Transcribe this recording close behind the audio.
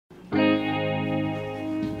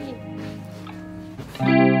Hey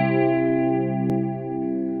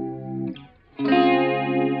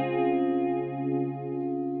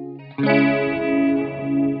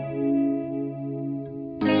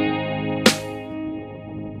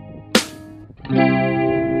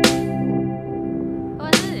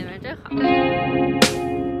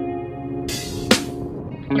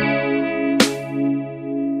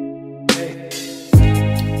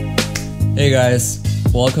guys,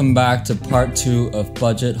 welcome back to part 2 of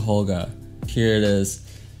Budget Holga. Here it is,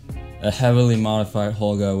 a heavily modified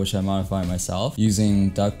Holga which I modified myself using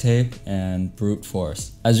duct tape and brute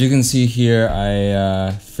force. As you can see here,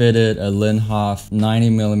 I fitted a Linhof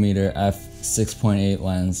 90mm f6.8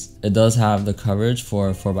 lens. It does have the coverage for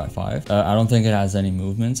 4x5. I don't think it has any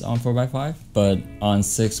movements on 4x5, but on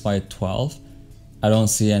 6x12, I don't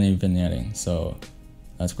see any vignetting, so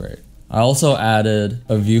that's great. I also added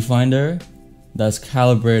a viewfinder that's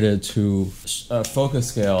calibrated to a focus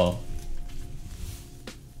scale,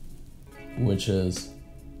 which is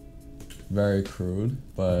very crude,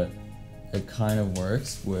 but it kind of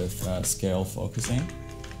works with scale focusing.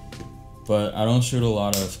 But I don't shoot a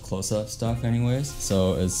lot of close-up stuff anyways,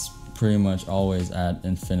 so it's pretty much always at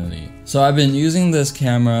infinity. So I've been using this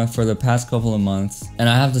camera for the past couple of months, and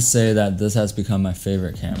I have to say that this has become my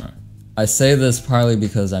favorite camera. I say this partly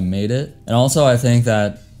because I made it, and also I think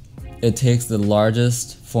that it takes the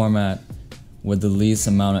largest format with the least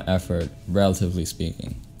amount of effort, relatively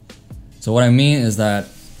speaking. So what I mean is that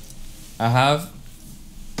I have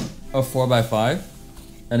a 4x5,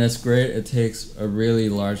 and it's great, it takes a really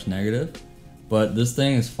large negative, but this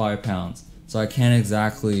thing is 5 pounds, so I can't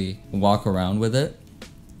exactly walk around with it.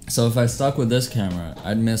 So if I stuck with this camera,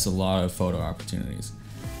 I'd miss a lot of photo opportunities.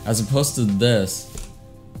 As opposed to this,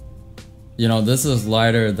 you know, this is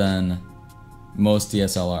lighter than most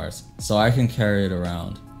DSLRs, so I can carry it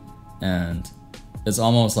around, and it's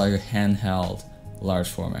almost like a handheld large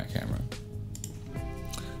format camera.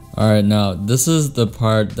 Alright, now this is the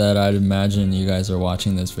part that I'd imagine you guys are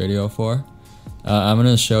watching this video for. I'm going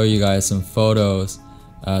to show you guys some photos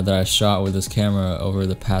that I shot with this camera over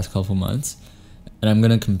the past couple months, and I'm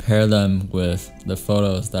going to compare them with the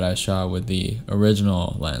photos that I shot with the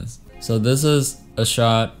original lens. So this is a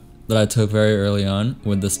shot that I took very early on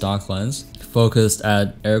with the stock lens, focused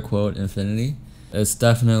at air quote infinity. It's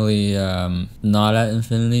definitely not at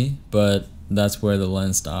infinity, but that's where the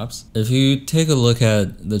lens stops. If you take a look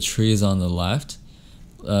at the trees on the left,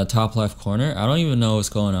 top left corner, I don't even know what's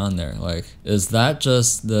going on there. Like, is that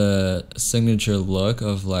just the signature look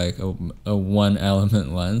of like a one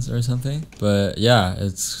element lens or something? But yeah,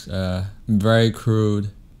 it's very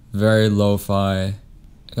crude, very lo-fi.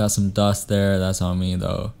 Got some dust there, that's on me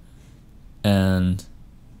though. And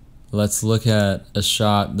let's look at a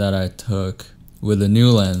shot that I took with a new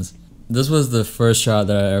lens. This was the first shot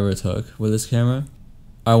that I ever took with this camera.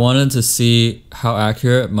 I wanted to see how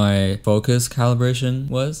accurate my focus calibration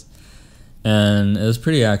was, and it was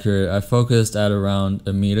pretty accurate. I focused at around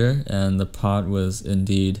 1 meter, and the pot was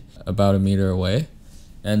indeed about 1 meter away.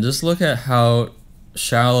 And just look at how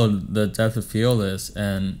shallow the depth of field is,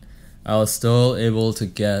 and I was still able to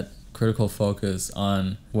get critical focus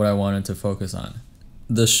on what I wanted to focus on.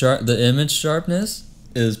 The image sharpness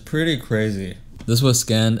is pretty crazy. This was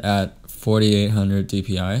scanned at 4800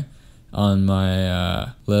 dpi on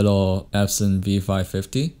my little Epson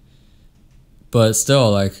V550, but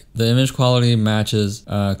still, like, the image quality matches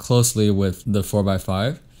closely with the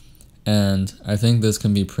 4x5, and I think this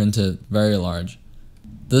can be printed very large.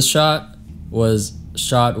 This shot was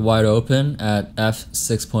shot wide open at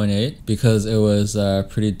f6.8 because it was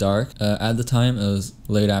pretty dark at the time. It was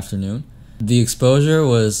late afternoon. The exposure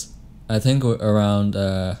was, I think, around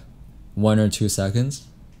 1 or 2 seconds.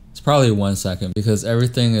 It's probably 1 second because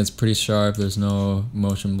everything is pretty sharp. There's no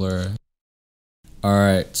motion blur.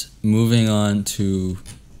 Alright, moving on to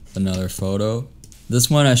another photo. This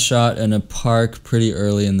one I shot in a park pretty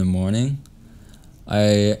early in the morning.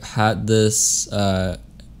 I had this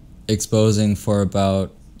exposing for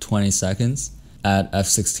about 20 seconds at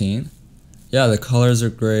f16. Yeah, the colors are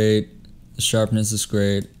great, the sharpness is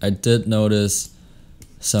great. I did notice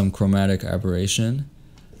some chromatic aberration.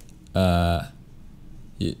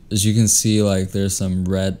 As you can see, like, there's some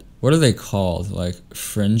red, what are they called, like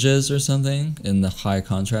fringes or something in the high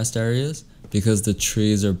contrast areas because the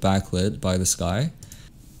trees are backlit by the sky.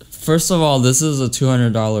 First of all, this is a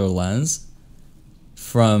 $200 lens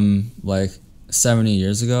from like 70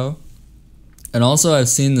 years ago. And also I've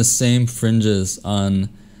seen the same fringes on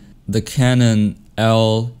the Canon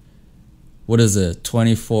L, what is it,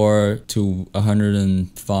 24 to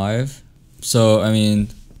 105. So, I mean,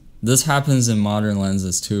 this happens in modern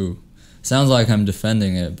lenses too. Sounds like I'm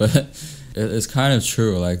defending it, but It's kind of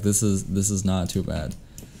true. Like this is not too bad.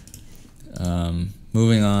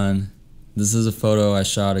 Moving on. This is a photo I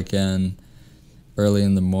shot again early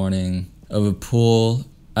in the morning of a pool.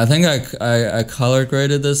 I think I color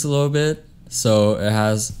graded this a little bit. So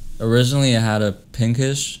originally it had a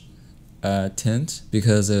pinkish tint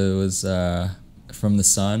because it was from the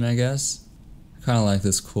sun, I guess. Kind of like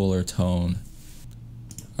this cooler tone.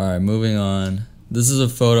 Alright, moving on. This is a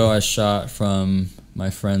photo I shot from my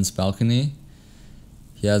friend's balcony.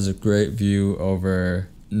 He has a great view over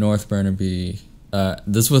North Burnaby.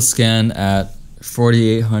 This was scanned at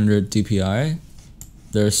 4800 DPI.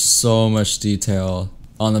 There's so much detail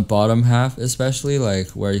on the bottom half, especially like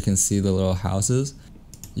where you can see the little houses.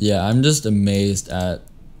 Yeah, I'm just amazed at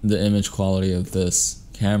the image quality of this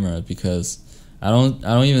camera because I don't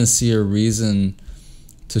even see a reason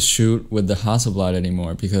to shoot with the Hasselblad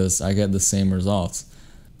anymore because I get the same results,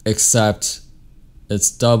 except it's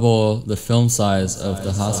double the film size of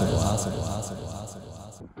the Hasselblad.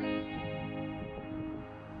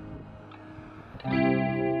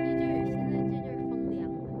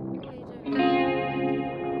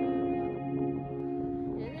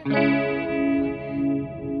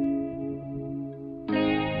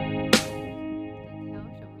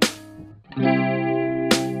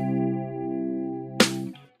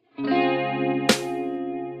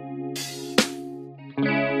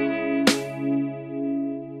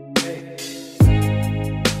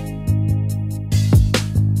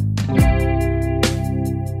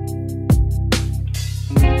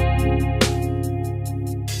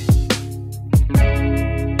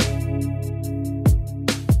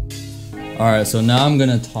 Alright, so now I'm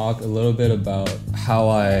gonna talk a little bit about how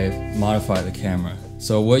I modify the camera.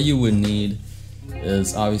 So what you would need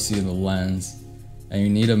is obviously the lens, and you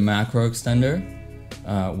need a macro extender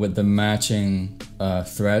with the matching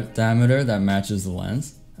thread diameter that matches the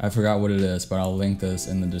lens. I forgot what it is, but I'll link this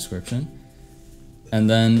in the description. And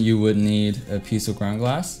then you would need a piece of ground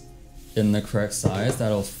glass in the correct size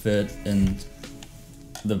that'll fit in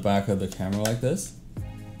the back of the camera like this.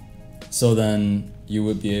 So then you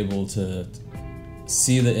would be able to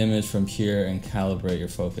see the image from here and calibrate your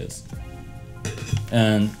focus.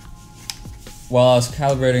 And while I was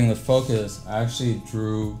calibrating the focus, I actually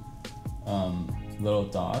drew little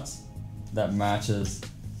dots that matches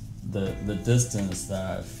the distance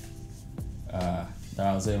that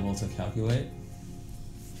I was able to calculate.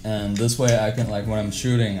 And this way I can, like when I'm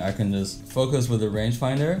shooting, I can just focus with the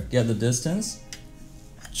rangefinder, get the distance,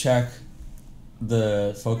 check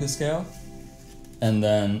the focus scale, and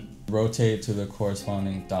then rotate to the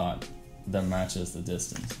corresponding dot that matches the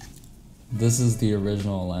distance. This is the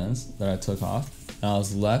original lens that I took off, and I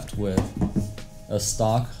was left with a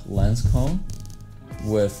stock lens cone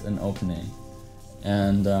with an opening.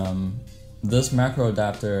 And this macro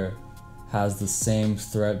adapter has the same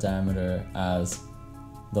thread diameter as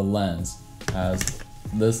the lens, as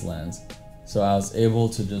this lens. So I was able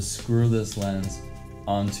to just screw this lens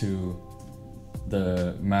onto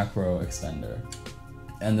the macro extender.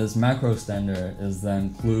 And this macro extender is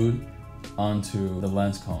then glued onto the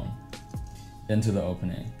lens cone into the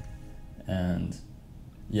opening. And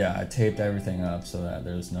yeah, I taped everything up so that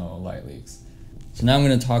there's no light leaks. So now I'm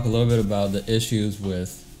going to talk a little bit about the issues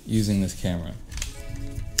with using this camera.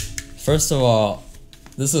 First of all,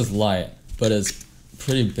 this is light, but it's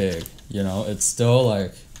pretty big, you know? It's still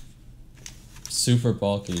like super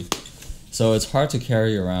bulky. So it's hard to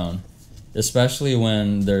carry around, especially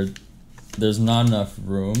when there's not enough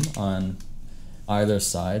room on either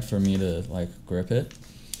side for me to like grip it.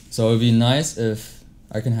 So it would be nice if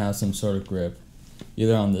I can have some sort of grip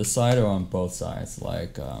either on this side or on both sides.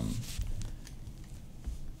 Like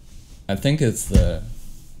I think it's the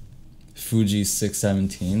Fuji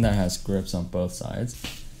 617 that has grips on both sides.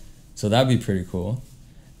 So that'd be pretty cool.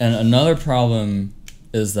 And another problem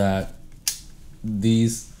is that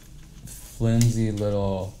these flimsy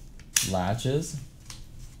little latches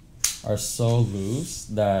are so loose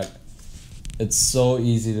that it's so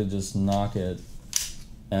easy to just knock it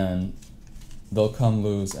and they'll come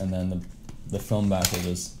loose, and then the film back will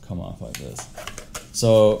just come off like this.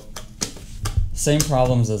 So same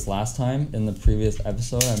problems as last time. In the previous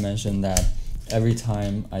episode I mentioned that every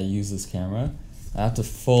time I use this camera I have to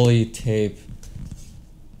fully tape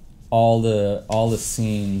all the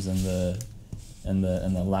seams and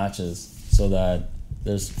the latches so that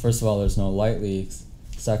first of all there's no light leaks,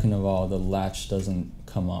 second of all the latch doesn't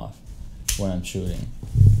come off when I'm shooting.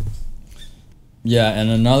 Yeah, and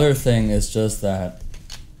another thing is just that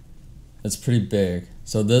it's pretty big.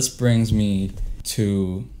 So this brings me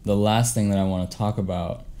to the last thing that I want to talk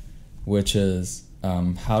about, which is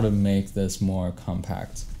how to make this more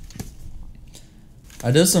compact. I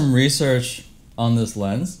did some research on this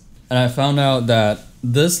lens, and I found out that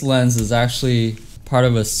this lens is actually part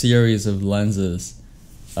of a series of lenses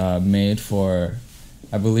made for,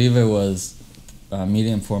 I believe it was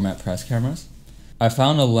medium format press cameras. I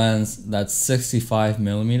found a lens that's 65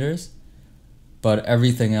 millimeters, but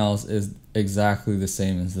everything else is exactly the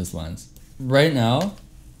same as this lens. Right now,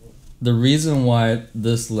 the reason why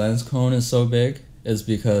this lens cone is so big is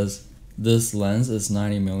because this lens is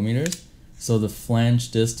 90 millimeters. So the flange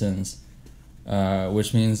distance,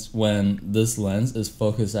 which means when this lens is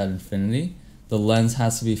focused at infinity, the lens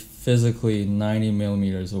has to be physically 90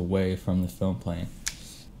 millimeters away from the film plane.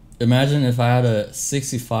 Imagine if I had a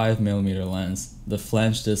 65 millimeter lens, the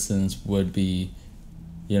flange distance would be,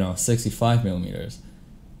 65 millimeters.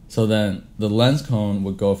 So then the lens cone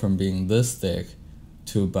would go from being this thick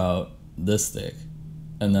to about this thick.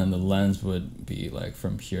 And then the lens would be like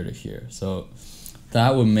from here to here. So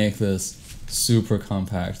that would make this super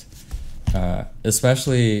compact,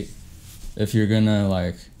 especially if you're gonna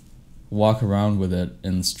like walk around with it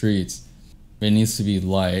in the streets. It needs to be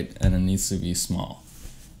light and it needs to be small.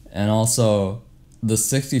 And also the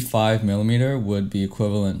 65 millimeter would be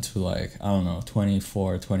equivalent to like,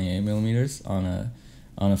 24, 28 millimeters on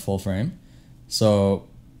a full frame. So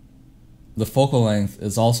the focal length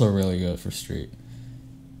is also really good for street.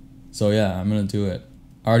 So yeah, I'm gonna do it.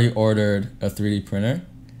 I already ordered a 3D printer,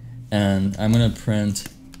 and I'm gonna print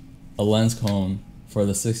a lens cone for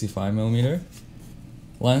the 65 millimeter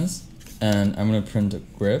lens, and I'm gonna print a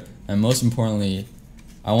grip, and most importantly,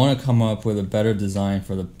 I want to come up with a better design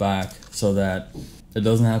for the back so that it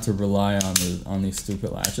doesn't have to rely on these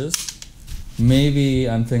stupid latches. Maybe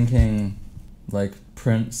I'm thinking like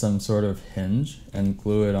print some sort of hinge and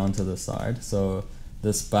glue it onto the side, so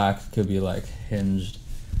this back could be like hinged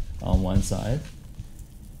on one side.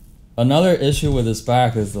 Another issue with this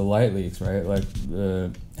back is the light leaks, right? Like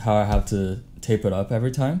how I have to tape it up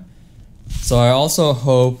every time. So I also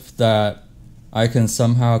hope that I can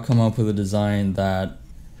somehow come up with a design that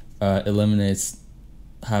eliminates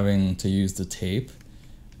having to use the tape.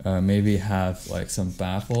 Maybe have like some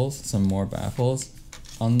more baffles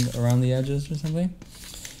around the edges or something.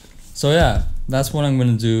 So yeah, that's what I'm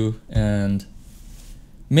gonna do, and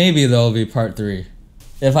maybe there'll be part 3.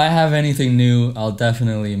 If I have anything new, I'll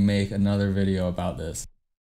definitely make another video about this.